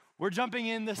We're jumping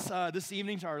in this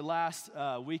evening to our last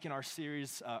week in our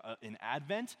series in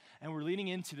Advent, and we're leading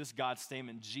into this God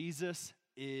statement, Jesus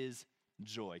is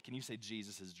joy. Can you say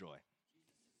Jesus is joy?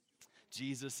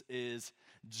 Jesus is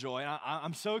joy. And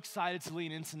I'm so excited to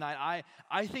lean in tonight.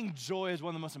 I think joy is one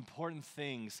of the most important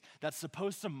things that's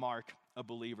supposed to mark a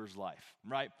believer's life,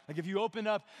 right? Like if you open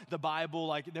up the Bible,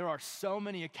 like there are so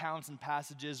many accounts and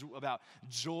passages about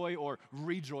joy or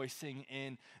rejoicing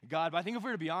in God. But I think if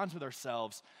we're to be honest with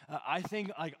ourselves, I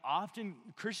think like often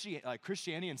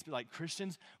Christianity and like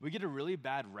Christians, we get a really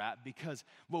bad rap because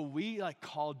what we like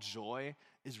call joy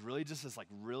is really just this like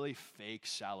really fake,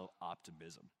 shallow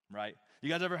optimism, right? You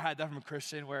guys ever had that from a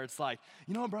Christian where it's like,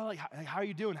 you know, bro, like how are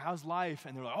you doing? How's life?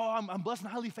 And they're like, oh, I'm blessed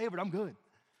and highly favored. I'm good.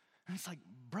 And it's like,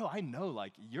 bro, I know,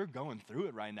 like, you're going through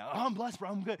it right now. Oh, I'm blessed, bro,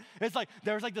 I'm good. It's like,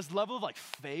 there's like this level of like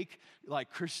fake, like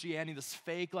Christianity, this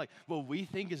fake, like what we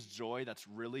think is joy that's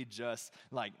really just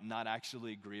like not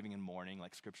actually grieving and mourning,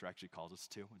 like Scripture actually calls us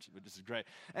to, which is great.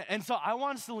 And so I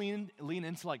want us to lean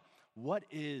into like, what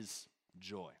is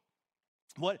joy?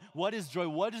 What is joy?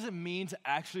 What does it mean to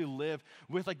actually live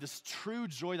with like this true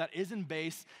joy that isn't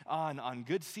based on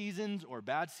good seasons or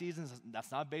bad seasons,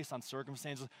 that's not based on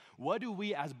circumstances? What do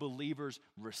we as believers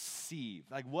receive?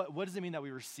 Like what does it mean that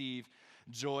we receive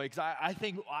joy? Because I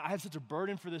think I have such a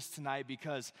burden for this tonight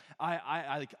because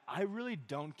I really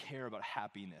don't care about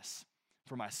happiness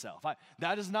for myself.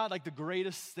 That is not like the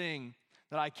greatest thing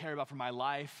that I care about for my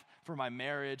life, for my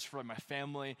marriage, for my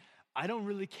family. I don't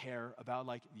really care about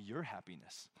like your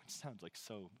happiness, which sounds like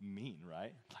so mean,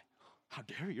 right? Like, how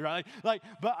dare you, right?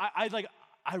 But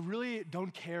I really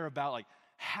don't care about like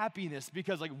happiness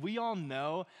because like we all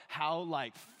know how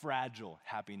like fragile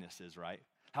happiness is, right?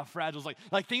 How fragile is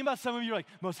like think about some of your like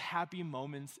most happy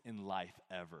moments in life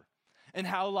ever, and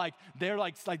how like they're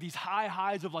like these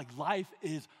highs of like life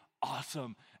is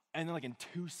awesome, and then like in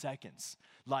 2 seconds,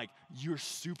 like you're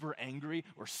super angry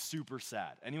or super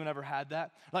sad. Anyone ever had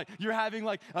that? Like you're having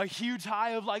like a huge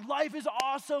high of like life is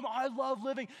awesome, I love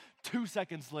living. 2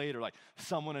 seconds later, like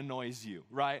someone annoys you,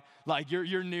 right? Like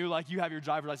you're new, like you have your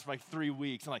driver's license for like 3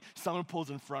 weeks, and like someone pulls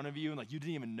in front of you, and like you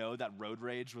didn't even know that road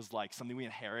rage was like something we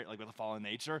inherit, like with a fallen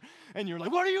nature. And you're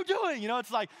like, what are you doing? You know,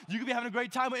 it's like you could be having a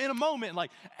great time, but in a moment, like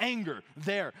anger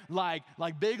there, like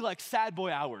big like sad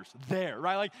boy hours there,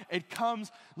 right? Like it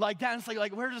comes like that. And it's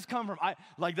like where does this come from?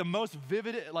 Like the most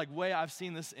vivid like way I've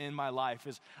seen this in my life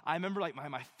is I remember like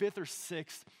my 5th or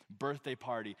 6th birthday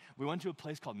party. We went to a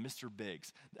place called Mr.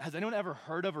 Biggs. Has anyone ever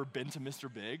heard of or been to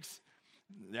Mr. Biggs?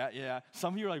 Yeah.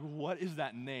 Some of you are like, what is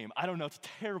that name? I don't know. It's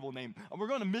a terrible name. We're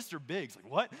going to Mr. Biggs. Like,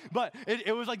 what? But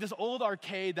it was like this old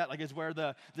arcade that like is where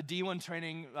the D1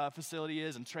 training facility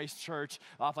is, and Trace Church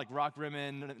off like Rock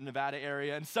Rimmon, Nevada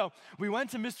area. And so we went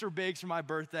to Mr. Biggs for my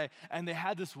birthday, and they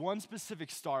had this one specific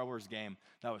Star Wars game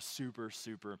that was super,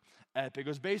 super epic. It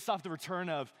was based off the return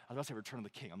of, I was about to say Return of the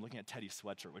King. I'm looking at Teddy's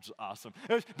sweatshirt, which is awesome.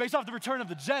 It was based off the Return of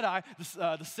the Jedi,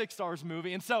 the 6 Star Wars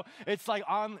movie. And so it's like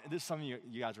some of you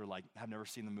guys are like, have never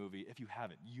seen the movie. If you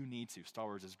haven't, you need to. Star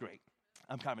Wars is great.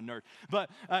 I'm kind of a nerd. But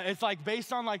it's like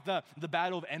based on like the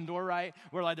Battle of Endor, right?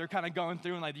 Where like they're kind of going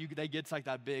through and like they get to like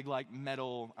that big like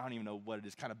metal, I don't even know what it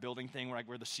is, kind of building thing where like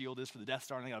where the shield is for the Death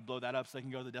Star, and they gotta blow that up so they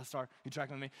can go to the Death Star. You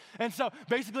tracking with me? And so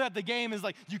basically at the game is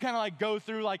like you kind of like go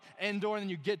through like Endor, and then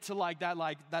you get to like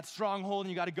that stronghold,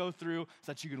 and you gotta go through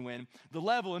so that you can win the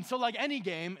level. And so like any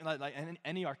game, like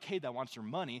any arcade that wants your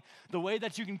money, the way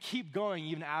that you can keep going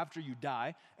even after you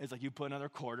die is like you put another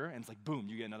quarter, and it's like boom,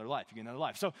 you get another life,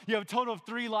 So you have a total of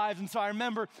 3 lives. And so I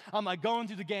remember I'm like going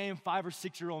through the game. 5 or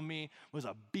 6-year-old me was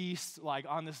a beast like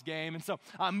on this game. And so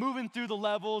I'm moving through the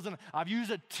levels, and I've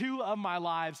used 2 of my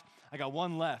lives. I got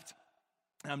 1 left.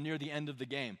 And I'm near the end of the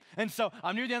game. And so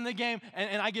I'm near the end of the game,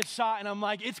 and I get shot, and I'm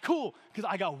like, it's cool, because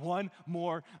I got 1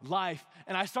 more life.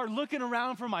 And I start looking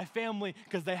around for my family,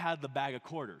 because they had the bag of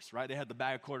quarters, right? They had the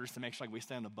bag of quarters to make sure like we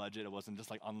stay on the budget. It wasn't just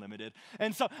like unlimited.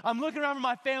 And so I'm looking around for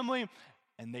my family,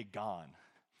 and they gone.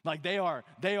 Like they are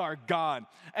gone.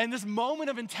 And this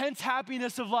moment of intense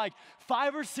happiness of like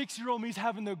 5 or 6-year-old me's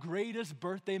having the greatest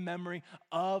birthday memory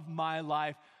of my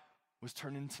life was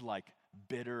turned into like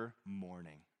bitter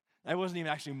mourning. It wasn't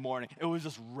even actually mourning. It was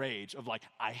just rage of like,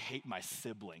 I hate my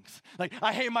siblings. Like,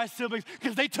 I hate my siblings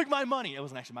because they took my money. It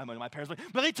wasn't actually my money, my parents' money,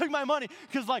 but they took my money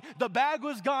because like the bag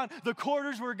was gone, the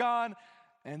quarters were gone.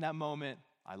 And in that moment,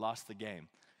 I lost the game.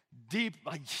 Deep,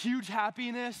 like huge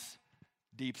happiness,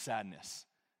 deep sadness.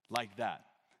 Like that.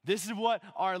 This is what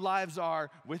our lives are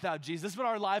without Jesus. This is what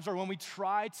our lives are when we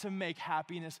try to make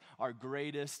happiness our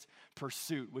greatest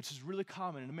pursuit, which is really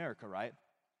common in America, right?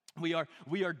 We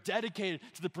are dedicated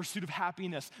to the pursuit of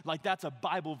happiness. Like that's a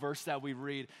Bible verse that we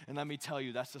read. And let me tell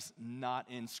you, that's just not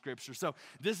in Scripture. So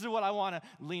this is what I want to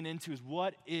lean into is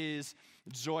what is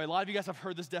joy? A lot of you guys have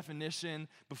heard this definition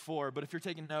before, but if you're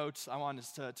taking notes, I want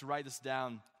us to write this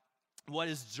down. What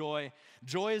is joy?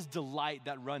 Joy is delight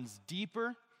that runs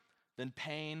deeper than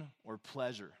pain or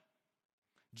pleasure.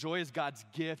 Joy is God's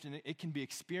gift, and it can be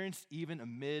experienced even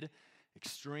amid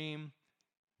extreme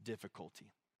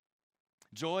difficulty.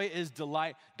 Joy is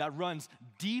delight that runs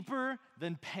deeper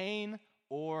than pain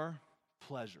or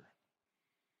pleasure.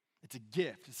 It's a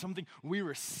gift. It's something we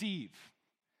receive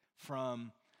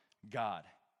from God.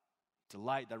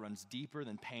 Delight that runs deeper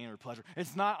than pain or pleasure.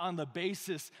 It's not on the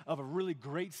basis of a really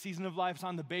great season of life. It's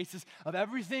on the basis of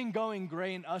everything going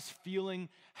great and us feeling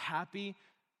happy.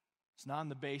 It's not on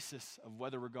the basis of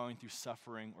whether we're going through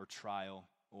suffering or trial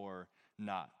or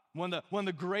not. One of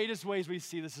the greatest ways we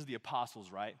see this is the apostles,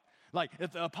 right? Like,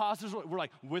 if the apostles were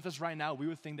like with us right now, we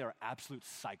would think they were absolute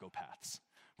psychopaths,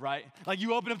 right? Like,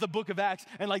 you open up the book of Acts,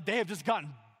 and like they have just gotten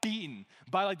beaten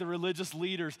by like the religious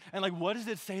leaders. And like, what does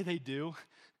it say they do?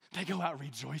 They go out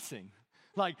rejoicing.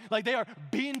 Like they are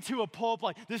beaten to a pulp.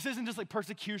 Like, this isn't just like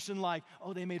persecution like,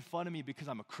 oh, they made fun of me because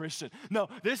I'm a Christian. No,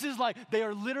 this is like they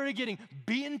are literally getting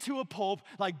beaten to a pulp,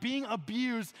 like being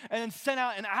abused and then sent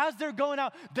out. And as they're going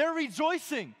out, they're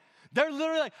rejoicing. They're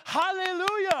literally like,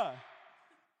 hallelujah.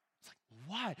 It's like,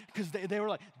 why? Because they were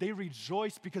like, they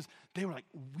rejoiced because they were like,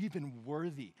 we've been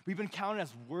worthy. We've been counted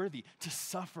as worthy to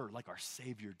suffer like our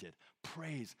Savior did.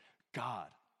 Praise God.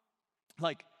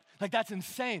 Like that's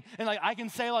insane. And like I can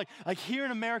say like here in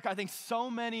America, I think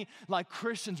so many like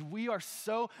Christians, we are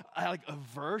so like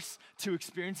averse to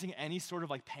experiencing any sort of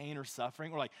like pain or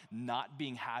suffering or like not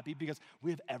being happy because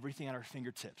we have everything at our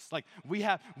fingertips. Like we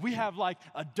have like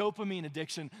a dopamine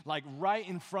addiction like right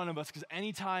in front of us because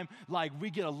anytime like we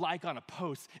get a like on a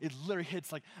post, it literally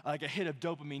hits like a hit of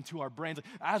dopamine to our brains. Like,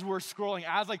 as we're scrolling,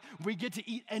 as like we get to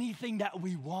eat anything that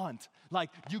we want. Like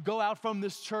you go out from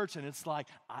this church and it's like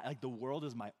the world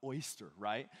is my oyster,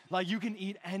 right? Like you can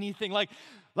eat anything. Like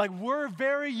we're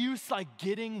very used to like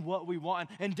getting what we want.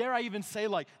 And dare I even say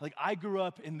like I grew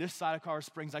up in this side of Colorado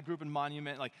Springs. I grew up in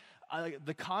Monument. Like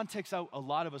the context that a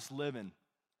lot of us live in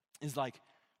is like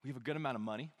we have a good amount of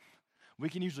money. We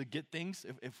can usually get things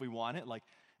if we want it. Like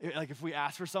if we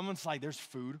ask for someone, it's like there's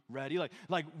food ready. Like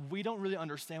we don't really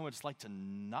understand what it's like to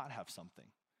not have something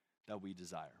that we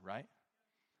desire, right?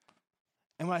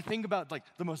 And when I think about like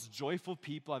the most joyful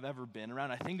people I've ever been around,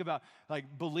 I think about like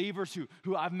believers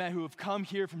who I've met who have come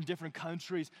here from different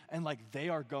countries and like they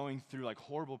are going through like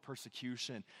horrible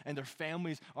persecution and their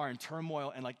families are in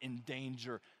turmoil and like in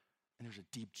danger and there's a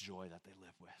deep joy that they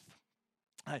live with.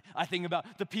 I think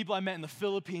about the people I met in the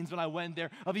Philippines when I went there,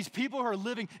 of these people who are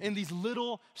living in these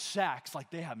little shacks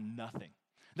like they have nothing.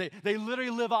 They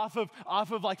literally live off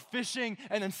of like fishing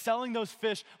and then selling those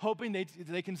fish, hoping they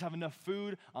can just have enough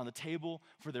food on the table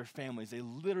for their families. They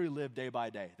literally live day by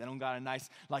day. They don't got a nice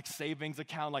like savings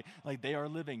account. Like they are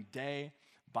living day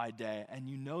by day. And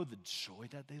you know the joy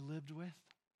that they lived with?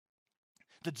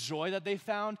 The joy that they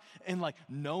found in like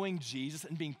knowing Jesus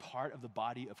and being part of the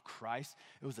body of Christ.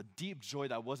 It was a deep joy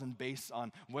that wasn't based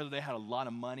on whether they had a lot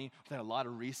of money, if they had a lot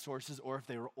of resources, or if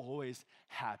they were always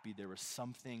happy. There was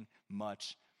something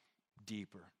much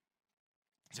deeper.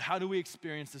 So how do we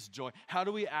experience this joy? How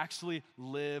do we actually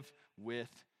live with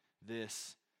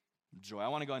this joy? I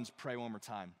want to go and just pray one more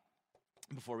time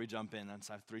before we jump in. I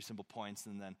have 3 simple points,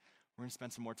 and then we're going to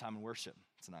spend some more time in worship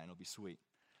tonight, and it'll be sweet.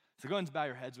 So go ahead and bow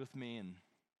your heads with me, and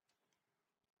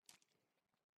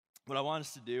what I want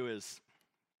us to do is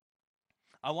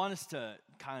I want us to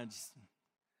kind of just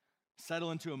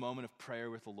settle into a moment of prayer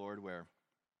with the Lord where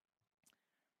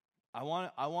I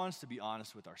want us to be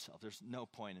honest with ourselves. There's no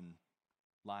point in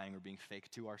lying or being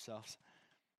fake to ourselves.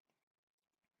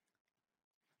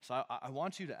 So I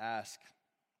want you to ask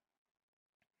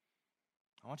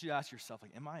yourself,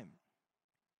 like, am I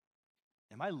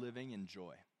living in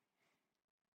joy?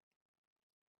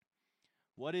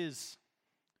 What is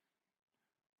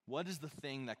the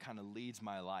thing that kind of leads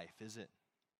my life? Is it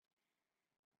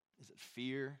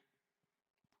fear?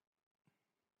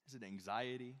 Is it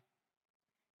anxiety?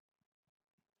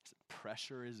 Is it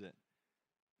pressure? Is it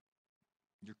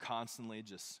you're constantly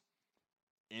just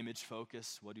image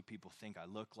focused? What do people think I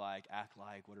look like, act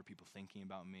like? What are people thinking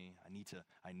about me? I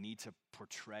need to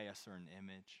portray a certain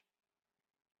image.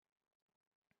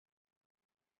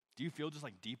 Do you feel just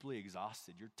like deeply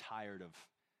exhausted? You're tired of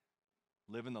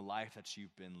living the life that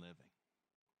you've been living.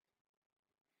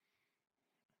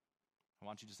 I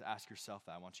want you just to ask yourself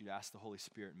that. I want you to ask the Holy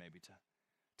Spirit maybe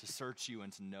to search you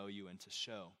and to know you and to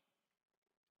show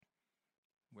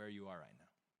where you are right now.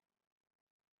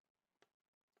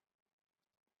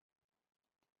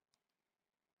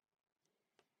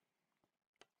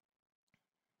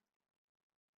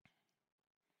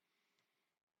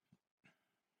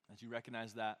 As you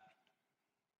recognize that,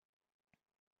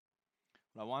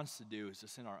 what I want us to do is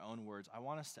just in our own words, I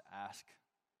want us to ask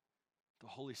the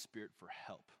Holy Spirit for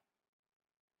help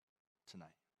tonight.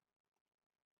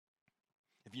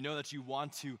 If you know that you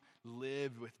want to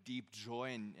live with deep joy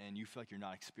and you feel like you're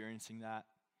not experiencing that,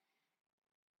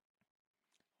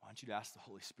 I want you to ask the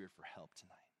Holy Spirit for help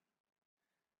tonight.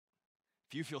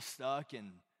 If you feel stuck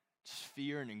in just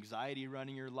fear and anxiety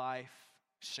running your life,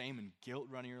 shame and guilt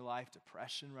running your life,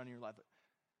 depression running your life,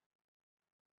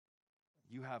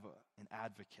 you have an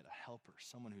advocate, a helper,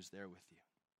 someone who's there with you.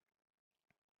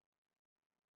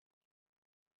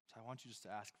 So I want you just to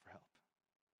ask for help.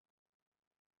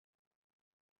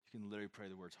 You can literally pray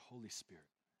the words, Holy Spirit,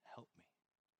 help me.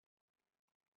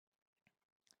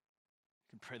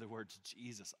 You can pray the words,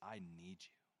 Jesus, I need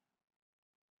you.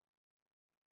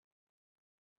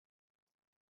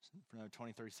 So for another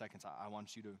 20, 30 seconds, I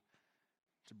want you to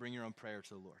bring your own prayer to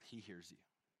the Lord. He hears you.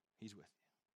 He's with you.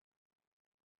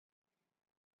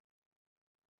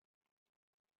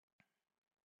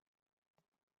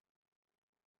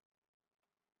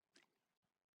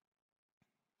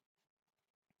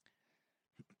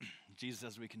 Jesus,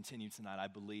 as we continue tonight, I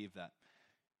believe that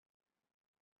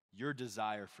your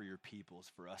desire for your people is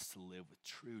for us to live with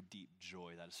true, deep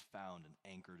joy that is found and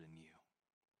anchored in you.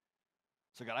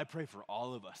 So God, I pray for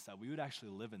all of us that we would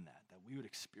actually live in that we would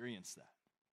experience that.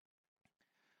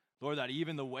 Lord, that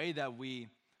even the way that we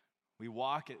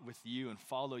walk it with you and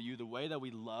follow you, the way that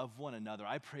we love one another,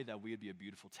 I pray that we would be a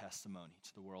beautiful testimony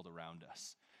to the world around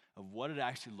us of what it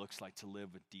actually looks like to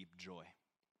live with deep joy.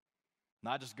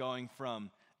 Not just going from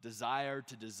desire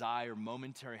to desire,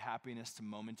 momentary happiness to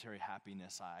momentary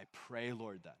happiness. I pray,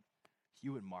 Lord, that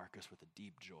you would mark us with a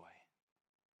deep joy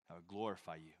that would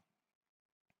glorify you.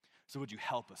 So would you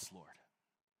help us, Lord?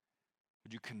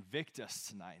 Would you convict us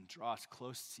tonight and draw us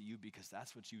close to you, because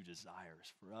that's what you desire,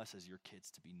 is for us as your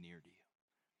kids to be near to you.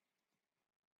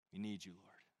 We need you,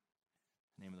 Lord.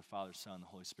 In the name of the Father, Son, and the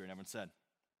Holy Spirit. Everyone said,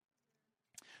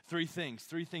 Three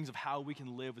things of how we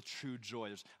can live with true joy.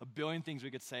 There's a billion things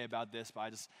we could say about this, but I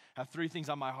just have three things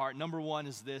on my heart. Number one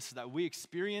is this, that we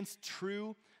experience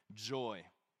true joy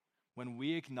when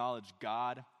we acknowledge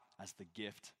God as the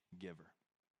gift giver.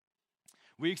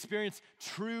 We experience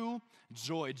true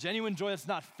joy, genuine joy that's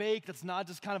not fake, that's not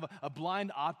just kind of a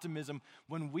blind optimism,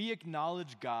 when we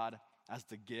acknowledge God as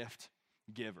the gift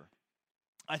giver.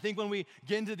 I think when we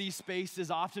get into these spaces,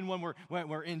 often when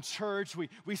we're in church,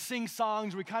 we sing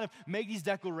songs, we kind of make these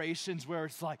declarations where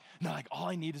it's like, no, like all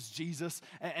I need is Jesus.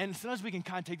 And sometimes we can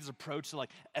kind of take this approach to like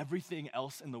everything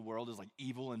else in the world is like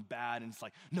evil and bad. And it's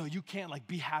like, no, you can't like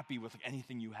be happy with like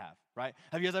anything you have, right?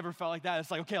 Have you guys ever felt like that?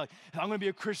 It's like, okay, like if I'm going to be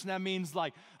a Christian, that means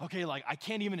like, okay, like I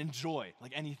can't even enjoy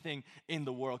like anything in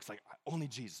the world. It's like only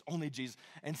Jesus, only Jesus.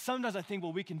 And sometimes I think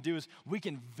what we can do is we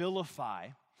can vilify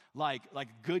like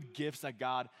good gifts that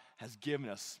God has given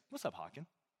us. What's up, Hawken?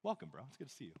 Welcome, bro. It's good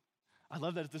to see you. I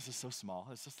love that this is so small.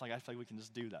 It's just like I feel like we can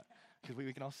just do that because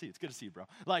we can all see. It's good to see you, bro.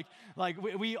 Like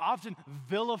we often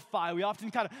vilify. We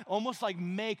often kind of almost like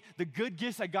make the good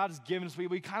gifts that God has given us.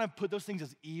 We kind of put those things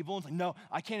as evil. It's like, no,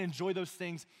 I can't enjoy those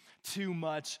things too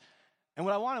much. And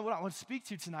what I want to speak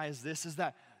to tonight is this: is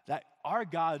that our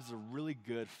God is a really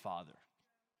good Father.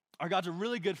 Our God's a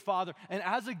really good Father, and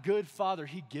as a good Father,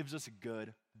 He gives us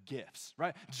good gifts,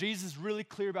 right? Jesus is really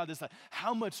clear about this, like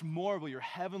how much more will your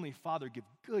heavenly Father give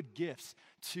good gifts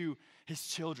to His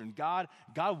children? God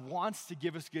wants to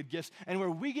give us good gifts, and where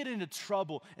we get into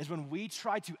trouble is when we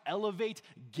try to elevate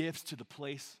gifts to the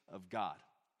place of God.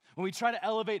 When we try to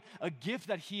elevate a gift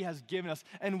that He has given us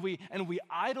and we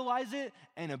idolize it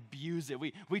and abuse it.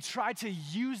 We try to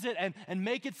use it and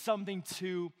make it something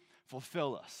to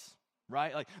fulfill us.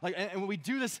 Right? And we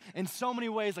do this in so many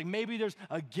ways. Like maybe there's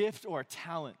a gift or a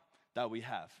talent that we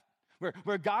have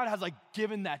where God has like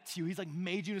given that to you. He's like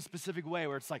made you in a specific way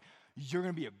where it's like, you're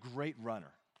going to be a great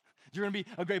runner. You're going to be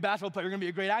a great basketball player. You're going to be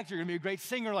a great actor. You're going to be a great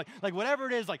singer. Like whatever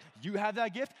it is, like you have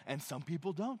that gift and some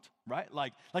people don't, right?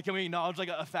 Like can we acknowledge like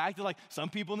a fact that like some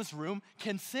people in this room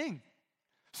can sing.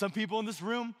 Some people in this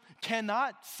room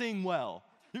cannot sing well.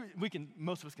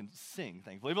 Most of us can sing,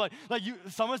 thankfully, but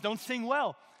some of us don't sing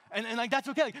well. And like that's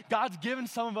okay. Like God's given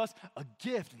some of us a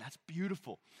gift, and that's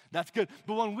beautiful. That's good.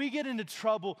 But when we get into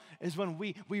trouble is when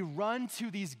we run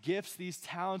to these gifts, these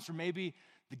talents, or maybe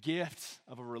the gift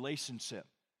of a relationship.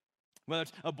 whether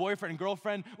it's a boyfriend and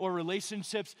girlfriend or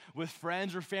relationships with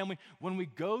friends or family, when we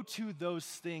go to those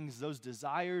things, those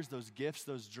desires, those gifts,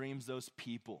 those dreams, those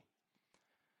people,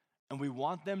 and we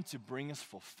want them to bring us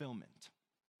fulfillment,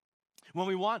 when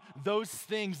we want those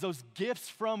things, those gifts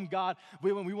from God,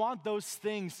 when we want those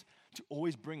things to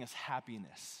always bring us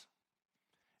happiness,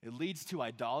 it leads to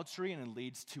idolatry and it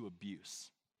leads to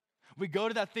abuse. We go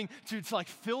to that thing to like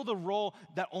fill the role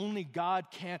that only God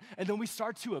can, and then we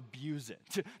start to abuse it,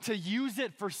 to use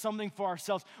it for something for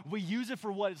ourselves. We use it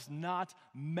for what it's not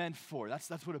meant for. That's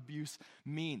what abuse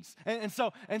means. And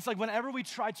so it's like whenever we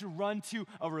try to run to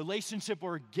a relationship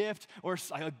or a gift or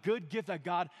a good gift that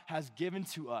God has given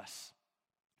to us,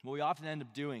 what we often end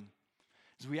up doing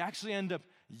is we actually end up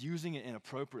using it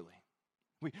inappropriately.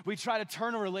 We try to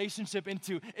turn a relationship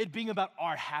into it being about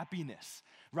our happiness,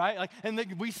 right?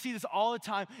 And we see this all the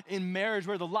time in marriage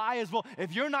where the lie is, well,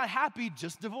 if you're not happy,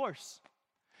 just divorce.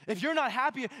 If you're not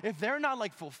happy, if they're not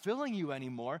like fulfilling you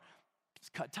anymore,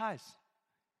 just cut ties.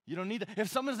 You don't need that. If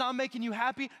someone's not making you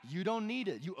happy, you don't need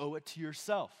it. You owe it to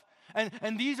yourself.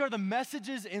 And these are the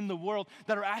messages in the world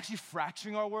that are actually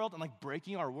fracturing our world and like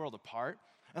breaking our world apart.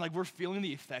 And like we're feeling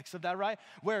the effects of that, right?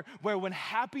 Where when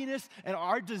happiness and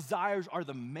our desires are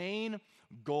the main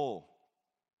goal,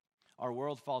 our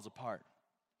world falls apart.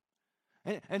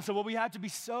 And so what we have to be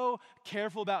so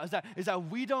careful about is that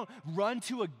we don't run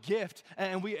to a gift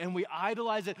and we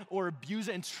idolize it or abuse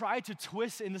it and try to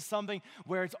twist it into something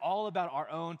where it's all about our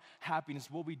own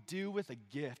happiness. What we do with a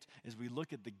gift is we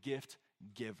look at the gift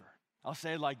giver. I'll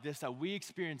say it like this, that we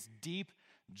experience deep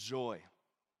joy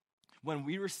when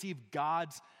we receive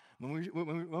God's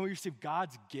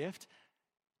gift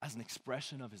as an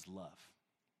expression of his love.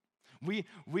 We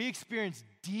experience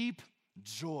deep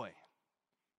joy,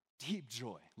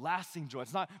 lasting joy.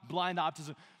 It's not blind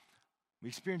optimism. We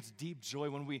experience deep joy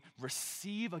when we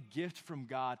receive a gift from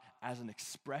God as an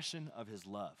expression of his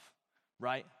love,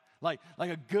 right? Like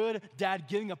a good dad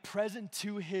giving a present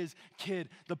to his kid.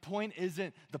 The point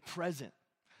isn't the present.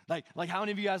 Like how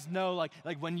many of you guys know, like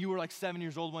when you were like 7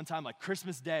 years old one time, like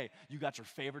Christmas Day, you got your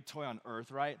favorite toy on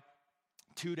earth, right?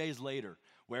 2 days later,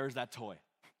 where is that toy?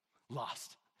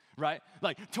 Lost, right?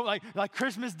 Like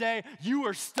Christmas Day, you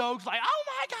were stoked, like, oh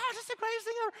my gosh, it's the greatest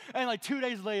thing ever. And like 2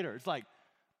 days later, it's like,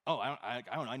 oh, I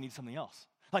don't know, I need something else.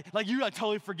 Like you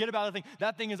totally forget about the thing.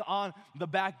 That thing is on the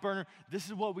back burner. This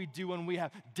is what we do when we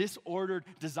have disordered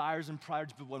desires and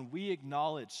priorities. But when we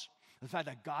acknowledge the fact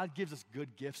that God gives us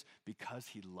good gifts because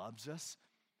he loves us,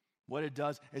 what it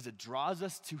does is it draws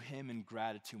us to him in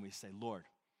gratitude. And we say, Lord,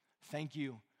 thank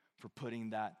you for putting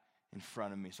that in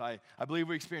front of me. So I believe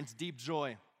we experience deep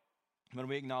joy when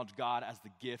we acknowledge God as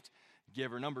the gift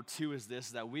giver. Number two is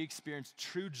this, that we experience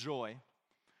true joy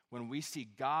when we see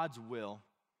God's will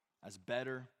as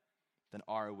better than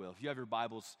our will. If you have your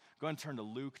Bibles, go ahead and turn to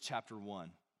Luke chapter 1.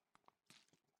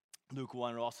 Luke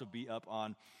 1 will also be up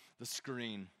on the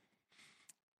screen.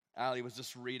 Ali was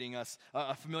just reading us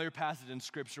a familiar passage in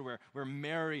Scripture where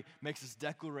Mary makes this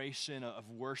declaration of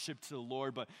worship to the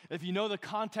Lord. But if you know the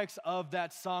context of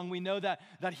that song, we know that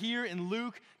here in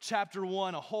Luke chapter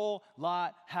 1, a whole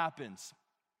lot happens.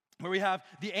 Where we have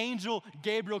the angel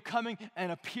Gabriel coming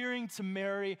and appearing to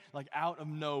Mary like out of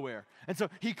nowhere. And so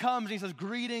he comes and he says,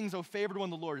 "Greetings, O favored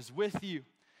one, the Lord is with you."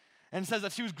 And it says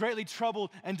that she was greatly troubled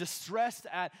and distressed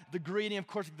at the greeting. Of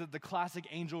course, the classic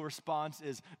angel response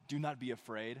is, "Do not be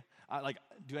afraid."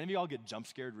 Do any of y'all get jump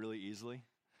scared really easily?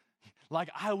 Like,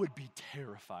 I would be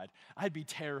terrified. I'd be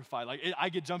terrified. Like, I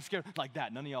get jump scared like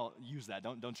that. None of y'all use that.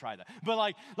 Don't try that. But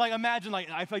like imagine, like,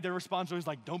 I feel like their response was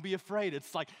like, "Don't be afraid."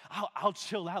 It's like, I'll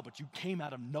chill out, but you came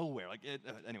out of nowhere. Like,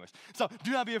 anyways. So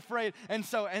do not be afraid. And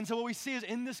so what we see is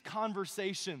in this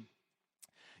conversation,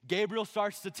 Gabriel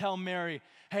starts to tell Mary,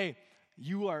 hey,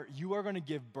 you are going to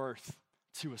give birth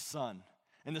to a son.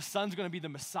 And the son's going to be the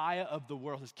Messiah of the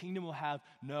world. His kingdom will have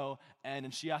no end.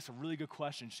 And she asks a really good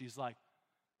question. She's like,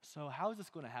 so how is this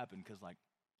going to happen? Because, like,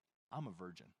 I'm a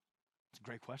virgin. It's a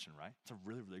great question, right? It's a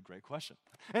really, really great question.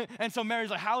 And so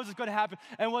Mary's like, how is this going to happen?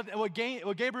 And what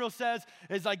Gabriel says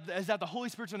is that the Holy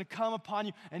Spirit's going to come upon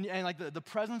you and like the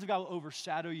presence of God will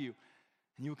overshadow you.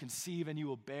 And you will conceive and you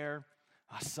will bear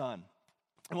a son.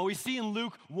 And what we see in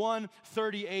Luke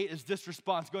 1:38 is this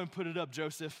response. Go ahead and put it up,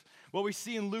 Joseph. What we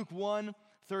see in Luke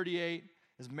 1:38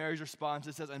 is Mary's response.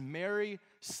 It says, "And Mary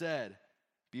said,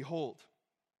 'Behold,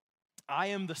 I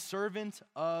am the servant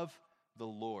of the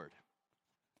Lord.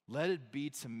 Let it be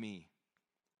to me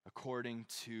according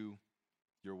to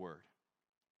your word.'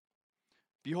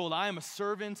 Behold, I am a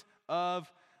servant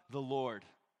of the Lord.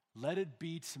 Let it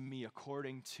be to me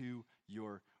according to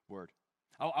your word."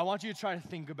 I want you to try to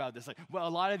think about this. Like, well, a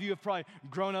lot of you have probably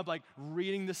grown up like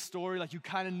reading this story, like you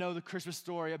kind of know the Christmas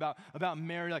story about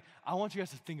Mary. Like, I want you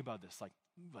guys to think about this. Like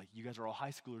you guys are all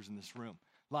high schoolers in this room.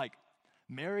 Like,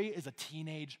 Mary is a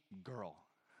teenage girl,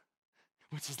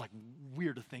 which is like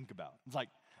weird to think about. It's like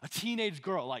a teenage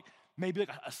girl, like maybe like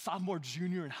a sophomore,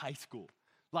 junior in high school.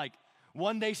 Like,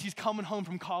 one day she's coming home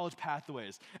from college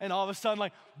pathways, and all of a sudden,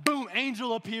 like, boom,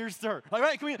 angel appears to her. Like,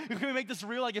 right, can we make this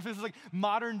real? Like, if this is like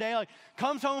modern day, like,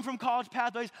 comes home from college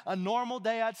pathways, a normal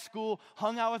day at school,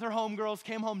 hung out with her homegirls,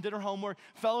 came home, did her homework,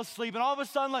 fell asleep, and all of a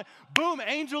sudden, like, boom,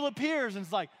 angel appears, and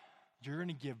it's like, you're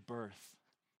gonna give birth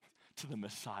to the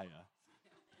Messiah.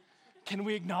 Can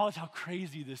we acknowledge how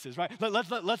crazy this is, right?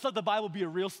 Let's let the Bible be a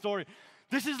real story.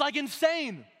 This is like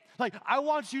insane. Like, I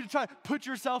want you to try to put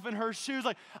yourself in her shoes.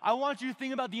 Like, I want you to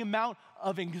think about the amount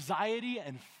of anxiety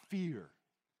and fear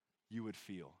you would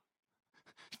feel.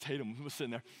 Tatum was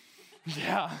sitting there.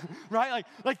 Yeah, right?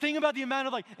 Like think about the amount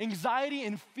of like anxiety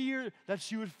and fear that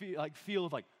she would feel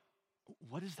of like,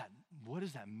 what does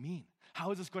that mean?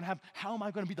 How is this going to happen? How am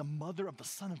I going to be the mother of the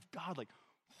Son of God? Like,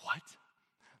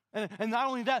 what? And not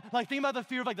only that, like think about the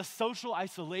fear of like the social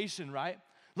isolation, right?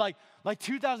 Like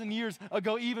 2,000 years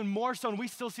ago, even more so, and we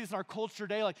still see this in our culture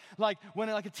today, like when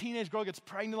like a teenage girl gets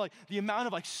pregnant, like the amount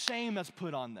of like shame that's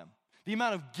put on them, the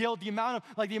amount of guilt, the amount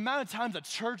of times that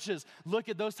churches look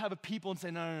at those type of people and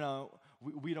say, no,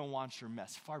 we don't want your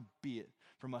mess. Far be it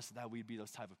from us that we'd be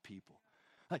those type of people.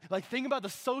 Like think about the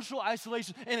social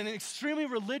isolation in an extremely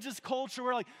religious culture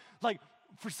where like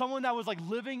for someone that was like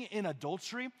living in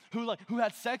adultery, who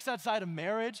had sex outside of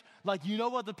marriage, like you know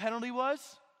what the penalty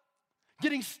was?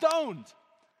 Getting stoned.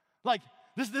 Like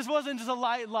this wasn't just a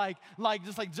light, like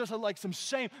some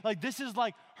shame. Like this is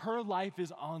like her life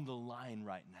is on the line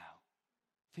right now.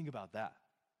 Think about that.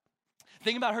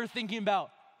 Think about her thinking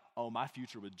about, oh, my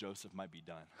future with Joseph might be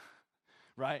done.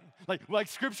 Right? Like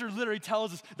scripture literally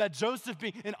tells us that Joseph,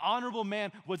 being an honorable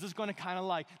man, was just going to kind of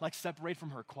like separate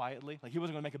from her quietly. Like he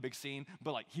wasn't going to make a big scene,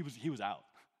 but like he was out.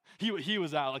 He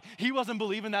was out. Like he wasn't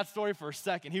believing that story for a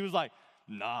second. He was like,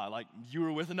 nah, like you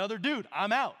were with another dude.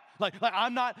 I'm out. Like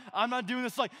I'm not doing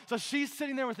this. Like, so she's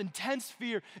sitting there with intense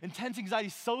fear, intense anxiety,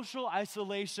 social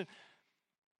isolation.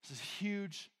 This is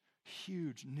huge,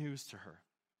 huge news to her.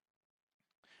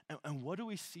 And what do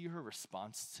we see her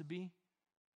response to be?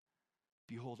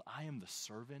 Behold, I am the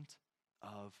servant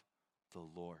of the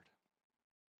Lord.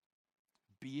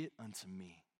 Be it unto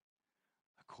me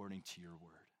according to your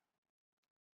word.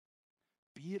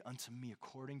 Be it unto me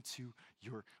according to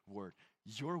your word.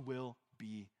 Your will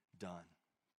be done.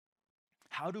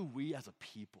 How do we as a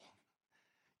people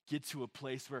get to a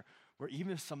place where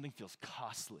even if something feels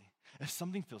costly, if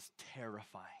something feels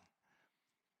terrifying,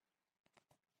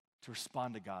 to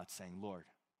respond to God saying, Lord,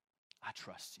 I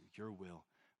trust you. Your will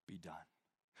be done.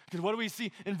 Because what do we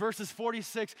see in verses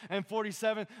 46 and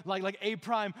 47? Like A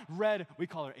prime read, we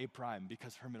call her A prime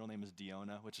because her middle name is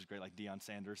Deona, which is great, like Deion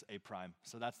Sanders, A prime.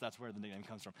 So that's where the nickname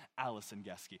comes from, Allison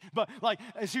Geske. But like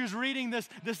as she was reading this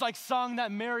like song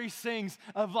that Mary sings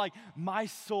of like, my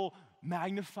soul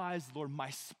magnifies the Lord, my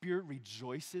spirit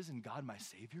rejoices in God my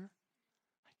Savior.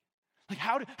 Like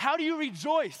how do you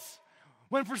rejoice?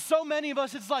 When for so many of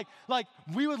us, it's like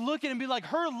we would look at it and be like,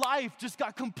 her life just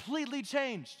got completely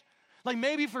changed. Like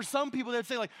maybe for some people, they'd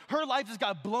say like, her life just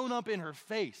got blown up in her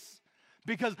face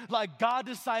because like God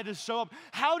decided to show up.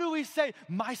 How do we say,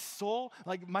 my soul,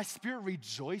 like my spirit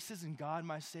rejoices in God,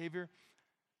 my Savior?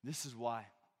 This is why.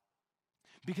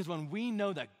 Because when we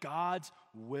know that God's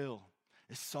will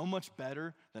is so much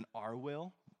better than our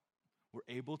will, we're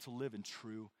able to live in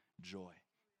true joy.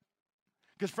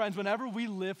 Because friends, whenever we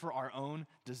live for our own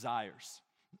desires,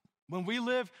 when we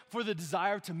live for the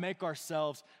desire to make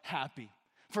ourselves happy,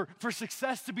 for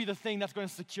success to be the thing that's going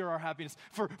to secure our happiness,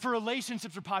 for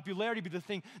relationships or popularity to be the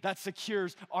thing that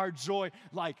secures our joy,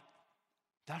 like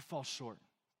that falls short.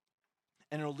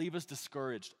 And it'll leave us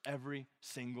discouraged every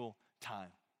single time.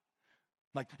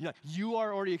 Like you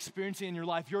are already experiencing it in your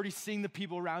life. You're already seeing the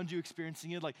people around you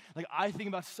experiencing it. Like I think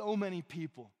about so many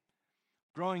people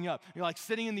growing up, you're like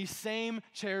sitting in these same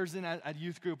chairs at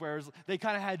youth group where they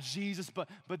kind of had Jesus, but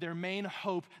their main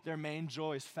hope, their main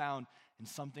joy is found in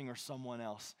something or someone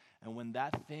else. And when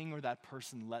that thing or that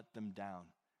person let them down,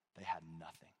 they had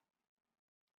nothing.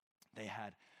 They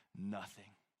had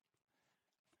nothing.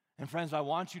 And friends, what I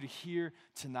want you to hear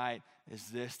tonight is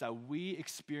this, that we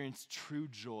experience true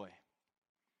joy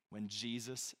when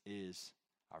Jesus is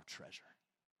our treasure.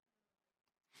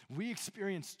 We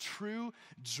experience true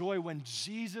joy when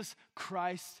Jesus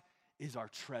Christ is our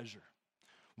treasure.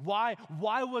 Why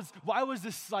was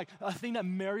this like a thing that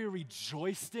Mary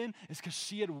rejoiced in? It's because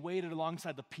she had waited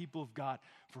alongside the people of God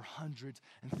for hundreds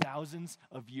and thousands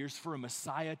of years for a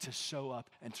Messiah to show up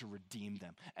and to redeem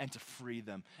them and to free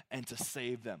them and to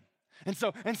save them. And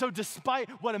so despite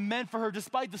what it meant for her,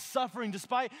 despite the suffering,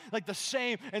 despite like the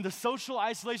shame and the social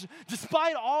isolation,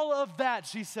 despite all of that,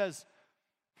 she says,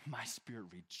 my spirit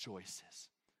rejoices.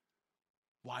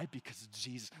 Why? Because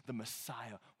Jesus, the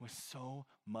Messiah, was so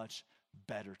much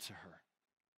better to her.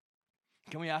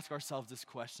 Can we ask ourselves this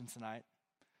question tonight?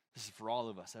 This is for all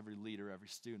of us, every leader, every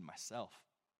student, myself.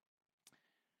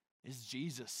 Is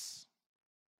Jesus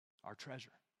our treasure?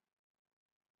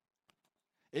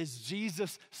 Is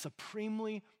Jesus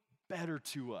supremely better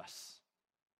to us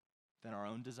than our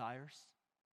own desires,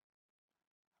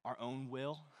 our own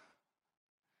will?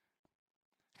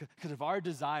 Because if our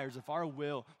desires, if our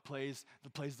will plays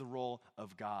the role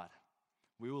of God,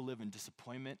 we will live in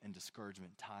disappointment and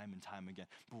discouragement time and time again.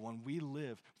 But when we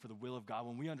live for the will of God,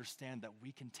 when we understand that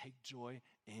we can take joy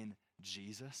in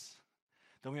Jesus,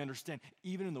 then we understand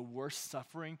even in the worst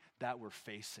suffering that we're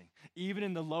facing, even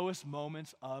in the lowest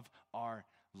moments of our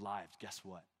lives, guess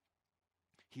what?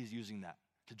 He's using that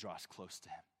to draw us close to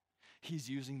him. He's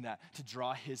using that to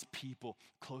draw his people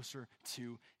closer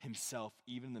to himself,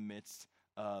 even in the midst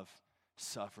of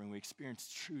suffering. We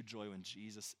experience true joy when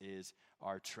Jesus is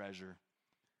our treasure.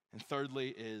 And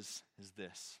thirdly is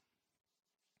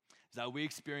that we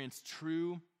experience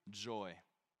true joy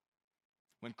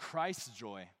when Christ's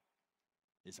joy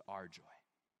is our joy.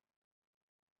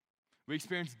 We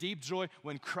experience deep joy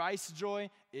when Christ's joy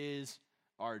is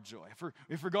our joy.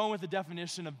 If we're going with the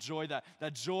definition of joy,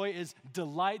 that joy is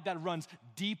delight that runs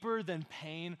deeper than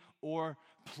pain or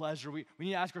pleasure. We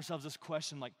need to ask ourselves this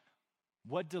question, like,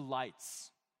 what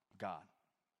delights God?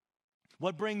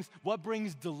 What brings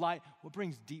delight, what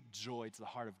brings deep joy to the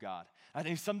heart of God? I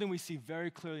think something we see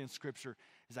very clearly in Scripture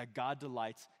is that God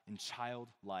delights in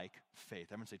childlike faith.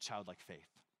 Everyone say childlike faith.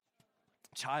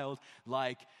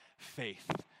 Childlike faith.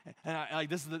 And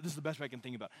this is the best way I can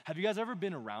think about. Have you guys ever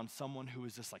been around someone who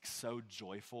is just like so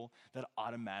joyful that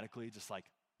automatically just like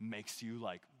makes you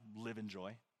like live in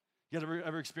joy? You guys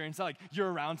ever experienced that? Like you're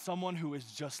around someone who is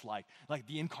just like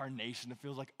the incarnation, it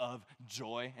feels like, of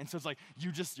joy. And so it's like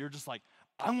you're just like,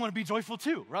 I want to be joyful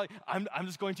too, right? Like, I'm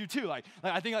just going to too. Like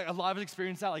I think like a lot of us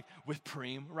experience that like with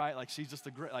Preem, right? Like she's just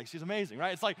she's amazing,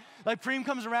 right? It's like Preem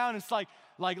comes around, and it's like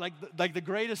the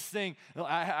greatest thing.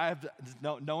 I have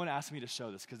no one asked me to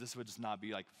show this because this would not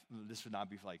be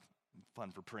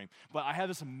fun for Preem. But I have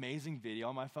this amazing video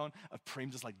on my phone of Preem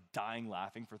just like dying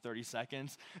laughing for 30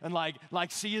 seconds. And like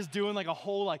she is doing like a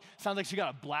whole sounds like she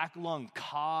got a black lung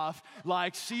cough.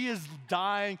 Like she is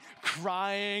dying,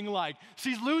 crying, like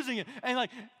she's losing it. And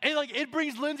it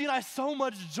brings Lindsay and I so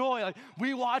much joy. Like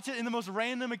we watch it in the most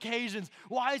random occasions.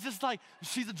 Why is this like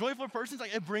she's a joyful person? It's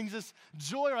like it brings us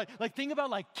joy, right? Like think about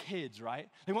like kids, right?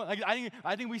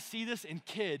 I think we see this in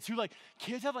kids who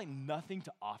kids have like nothing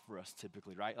to offer us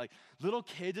typically, right? Like little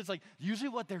kids, it's like usually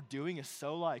what they're doing is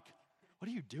so like, what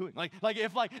are you doing?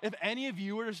 If any of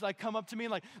you were to come up to me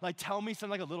and tell me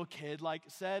something like a little kid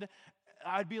said,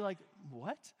 I'd be like,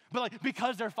 what? But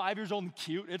because they're 5 years old and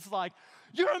cute, it's like,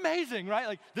 you're amazing, right?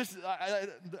 Like this,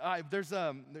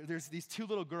 there's these two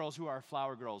little girls who are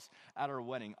flower girls at our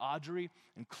wedding, Audrey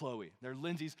and Chloe. They're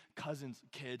Lindsay's cousins'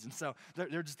 kids, and so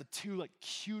they're just the two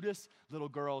cutest little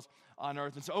girls on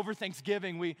earth. And so over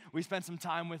Thanksgiving, we spent some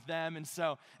time with them, and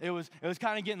so it was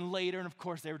kind of getting later, and of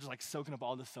course they were just soaking up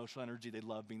all the social energy. They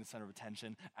love being the center of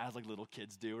attention, as little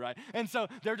kids do, right? And so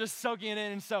they're just soaking it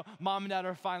in, and so mom and dad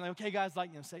are finally, okay guys,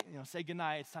 say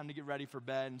goodnight. It's time to get ready for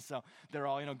bed. And so they're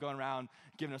all going around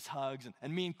giving us hugs,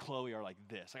 and me and Chloe are like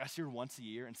this. I see her once a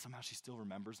year, and somehow she still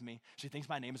remembers me. She thinks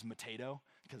my name is Mateo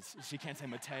because she can't say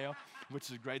Mateo, which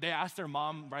is great. They asked their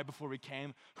mom right before we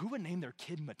came, who would name their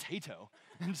kid Mateo?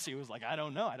 And she was like, I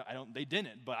don't know. They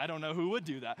didn't, but I don't know who would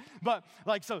do that. But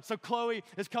so Chloe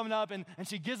is coming up, and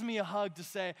she gives me a hug to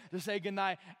say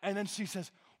goodnight, and then she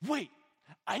says, wait,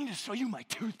 I need to show you my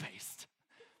toothpaste.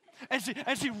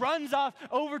 And she runs off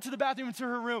over to the bathroom into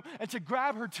her room and to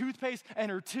grab her toothpaste and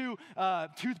her two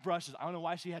toothbrushes. I don't know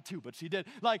why she had two, but she did.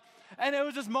 And it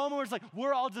was this moment where it's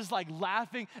we're all just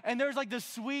laughing, and there's this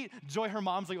sweet joy. Her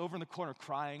mom's over in the corner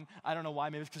crying. I don't know why.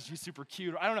 Maybe it's because she's super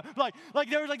cute. Or I don't know. But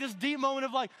there was this deep moment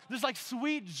of this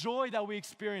sweet joy that we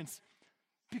experienced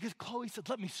because Chloe said,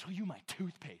 "Let me show you my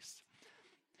toothpaste."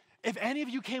 If any of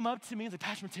you came up to me and said,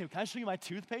 "Pastor Mateo, can I show you my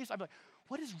toothpaste?" I'd be like,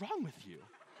 "What is wrong with you?"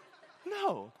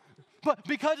 No. But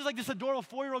because it's this adorable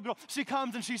 4-year-old girl, she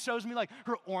comes and she shows me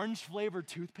her orange flavored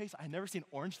toothpaste. I never seen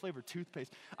orange flavored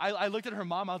toothpaste. I looked at her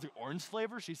mom, I was like, orange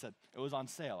flavor? She said, it was on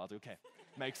sale. I was like, okay.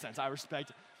 Makes sense. I respect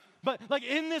it. But like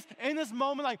in this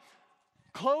moment, like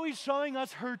Chloe showing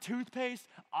us her toothpaste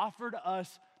offered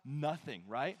us nothing,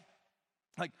 right?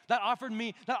 Like that offered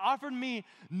me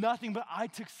nothing, but I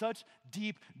took such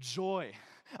deep joy.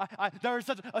 There was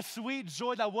such a sweet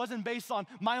joy that wasn't based on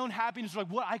my own happiness or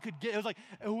like what I could get.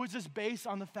 It was just based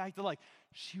on the fact that like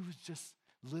she was just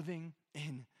living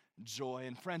in joy.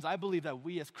 And friends, I believe that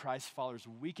we as Christ followers,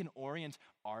 we can orient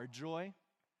our joy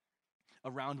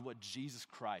around what Jesus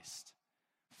Christ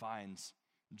finds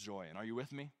joy in. Are you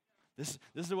with me? This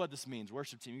is what this means.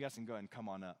 Worship team, you guys can go ahead and come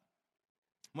on up.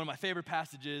 One of my favorite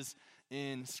passages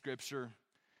in Scripture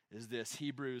is this,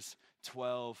 Hebrews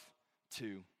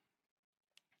 12:2.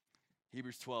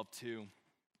 Hebrews 12:2.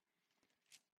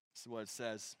 This is what it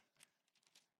says.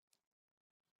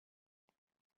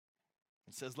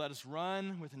 It says, let us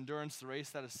run with endurance the race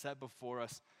that is set before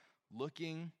us,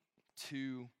 looking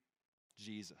to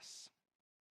Jesus,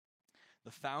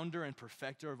 the founder and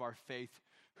perfecter of our faith,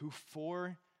 who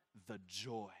for the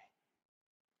joy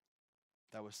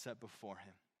that was set before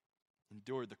him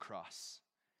endured the cross,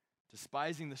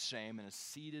 despising the shame, and is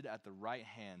seated at the right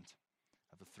hand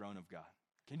of the throne of God.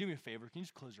 Can you do me a favor? Can you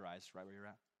just close your eyes right where you're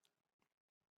at?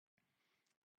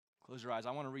 Close your eyes.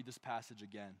 I want to read this passage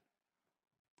again.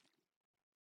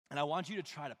 And I want you to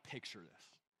try to picture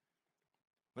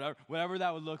this. Whatever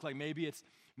that would look like. Maybe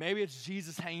it's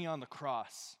Jesus hanging on the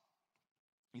cross.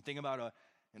 You think about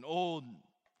an old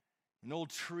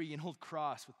tree, an old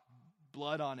cross with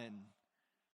blood on it, and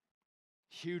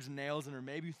huge nails in her.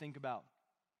 Maybe you think about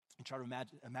and try to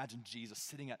imagine Jesus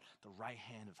sitting at the right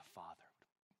hand of the Father.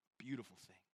 Beautiful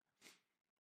thing.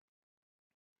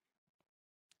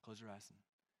 Close your eyes. And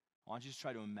I want you to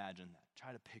try to imagine that.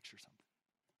 Try to picture something.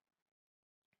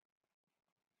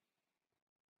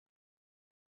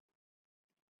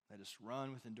 Let us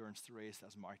run with endurance the race that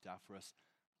is marked out for us,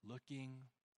 looking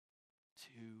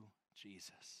to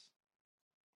Jesus,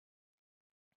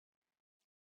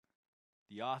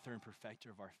 the author and perfecter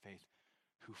of our faith,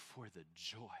 who for the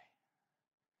joy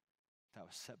that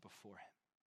was set before him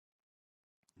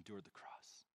endured the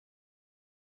cross.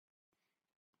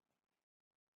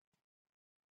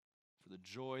 For the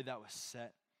joy that was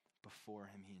set before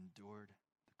him, he endured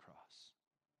the cross.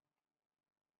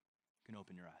 You can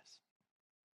open your eyes.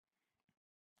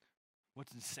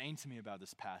 What's insane to me about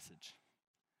this passage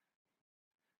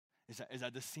is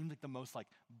that this seems like the most like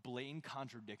blatant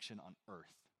contradiction on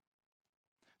earth.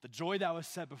 The joy that was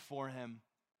set before him,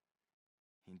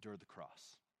 he endured the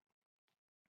cross.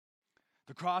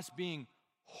 The cross being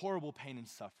horrible pain and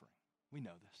suffering. We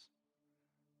know this.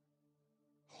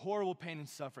 Horrible pain and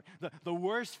suffering. The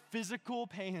worst physical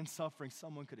pain and suffering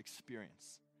someone could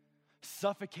experience.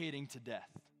 Suffocating to death.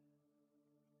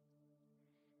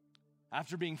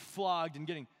 After being flogged and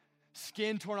getting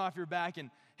skin torn off your back and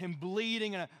him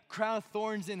bleeding and a crown of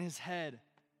thorns in his head.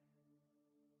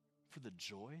 For the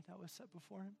joy that was set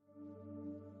before him?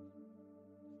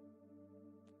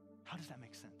 How does that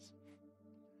make sense?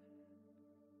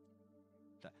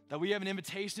 That we have an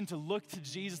invitation to look to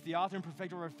Jesus, the author and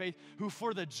perfecter of our faith, who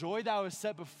for the joy that was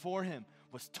set before him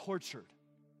was tortured,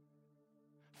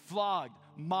 flogged,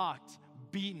 mocked,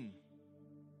 beaten,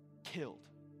 killed.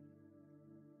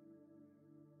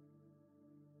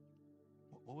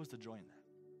 What was the joy in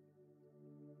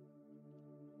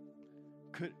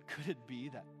that? Could it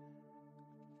be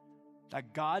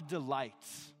that God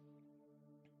delights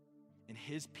in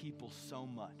his people so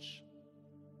much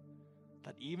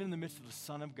that even in the midst of the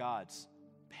Son of God's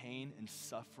pain and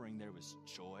suffering, there was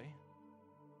joy?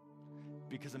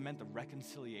 Because it meant the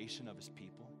reconciliation of his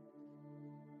people.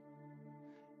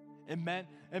 It meant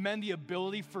the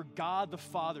ability for God the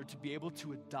Father to be able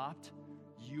to adopt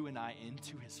you and I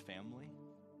into his family.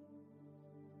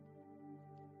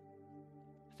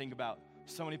 Think about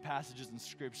so many passages in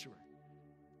Scripture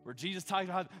where Jesus talks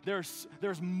about how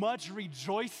there's much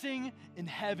rejoicing in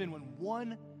heaven when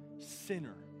one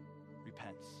sinner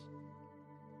repents.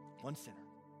 One sinner.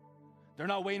 They're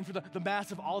not waiting for the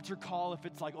massive altar call. If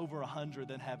it's like over 100,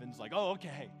 then heaven's like, oh, okay,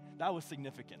 hey, that was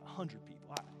significant. 100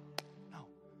 people. No.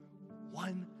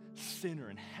 One sinner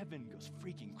and heaven goes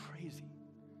freaking crazy.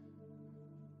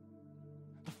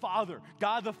 The Father,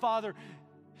 God the Father,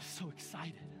 is so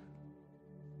excited.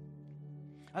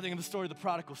 I think of the story of the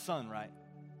prodigal son, right?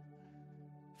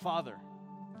 Father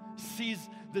sees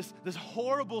this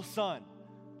horrible son,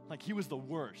 like he was the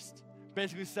worst.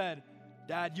 Basically said,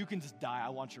 Dad, you can just die. I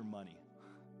want your money.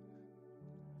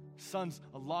 Son's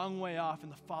a long way off,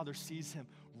 and the father sees him,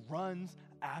 runs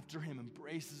after him,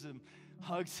 embraces him,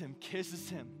 hugs him, kisses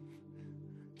him,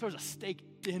 throws a steak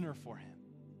dinner for him.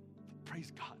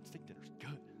 Praise God, steak dinner's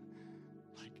good.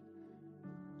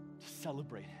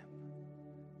 celebrate him.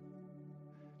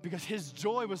 Because his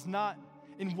joy was not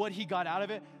in what he got out of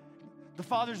it. The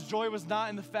Father's joy was not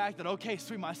in the fact that, okay,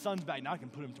 sweet, my son's back. Now I can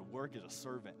put him to work as a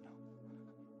servant. No.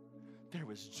 There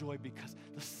was joy because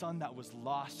the son that was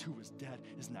lost, who was dead,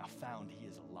 is now found. He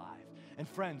is alive. And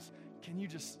friends, can you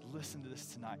just listen to this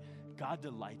tonight? God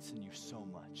delights in you so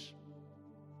much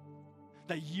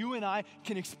that you and I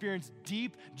can experience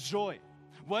deep joy.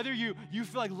 Whether you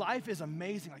feel like life is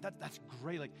amazing, like that's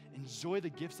great. Like, enjoy the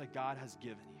gifts that God has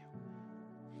given you.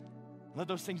 Let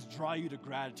those things draw you to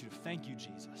gratitude. Thank you,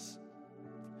 Jesus.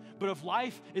 But if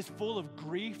life is full of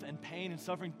grief and pain and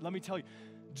suffering, let me tell you,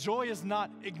 joy is not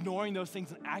ignoring those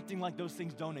things and acting like those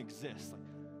things don't exist. Like,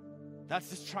 that's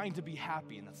just trying to be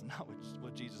happy, and that's not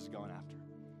what Jesus is going after.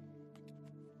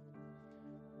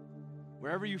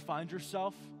 Wherever you find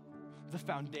yourself, the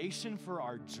foundation for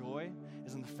our joy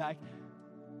is in the fact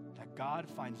that God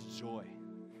finds joy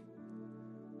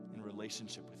in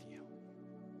relationship with you.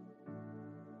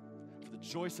 For the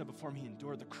joy set before him, he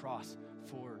endured the cross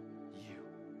for you,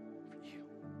 for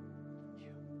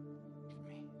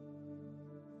me.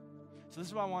 So this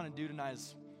is what I want to do tonight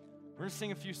is we're going to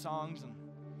sing a few songs, and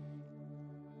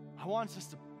I want us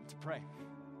to pray.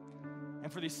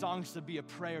 And for these songs to be a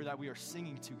prayer that we are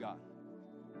singing to God.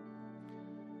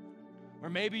 Or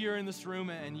maybe you're in this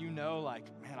room and you know, like,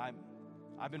 man,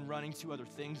 I've been running to other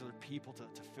things, other people to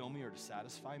fill me or to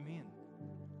satisfy me, and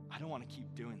I don't want to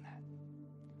keep doing that.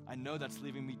 I know that's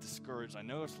leaving me discouraged. I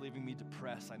know it's leaving me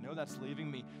depressed. I know that's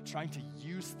leaving me trying to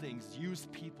use things, use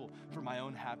people for my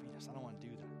own happiness. I don't want to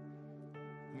do that.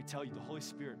 Let me tell you, the Holy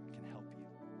Spirit can help you.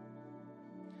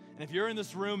 And if you're in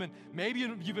this room and maybe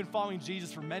you've been following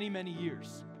Jesus for many, many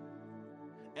years,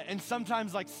 and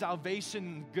sometimes like salvation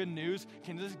and good news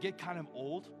can just get kind of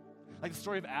old. Like the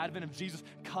story of Advent, of Jesus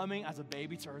coming as a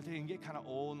baby to earth, it can get kind of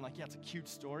old and like, yeah, it's a cute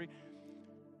story.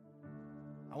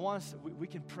 I want us, we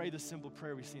can pray the simple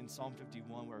prayer we see in Psalm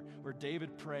 51 where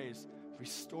David prays,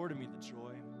 restore to me the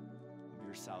joy of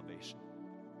your salvation.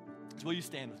 So will you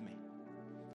stand with me?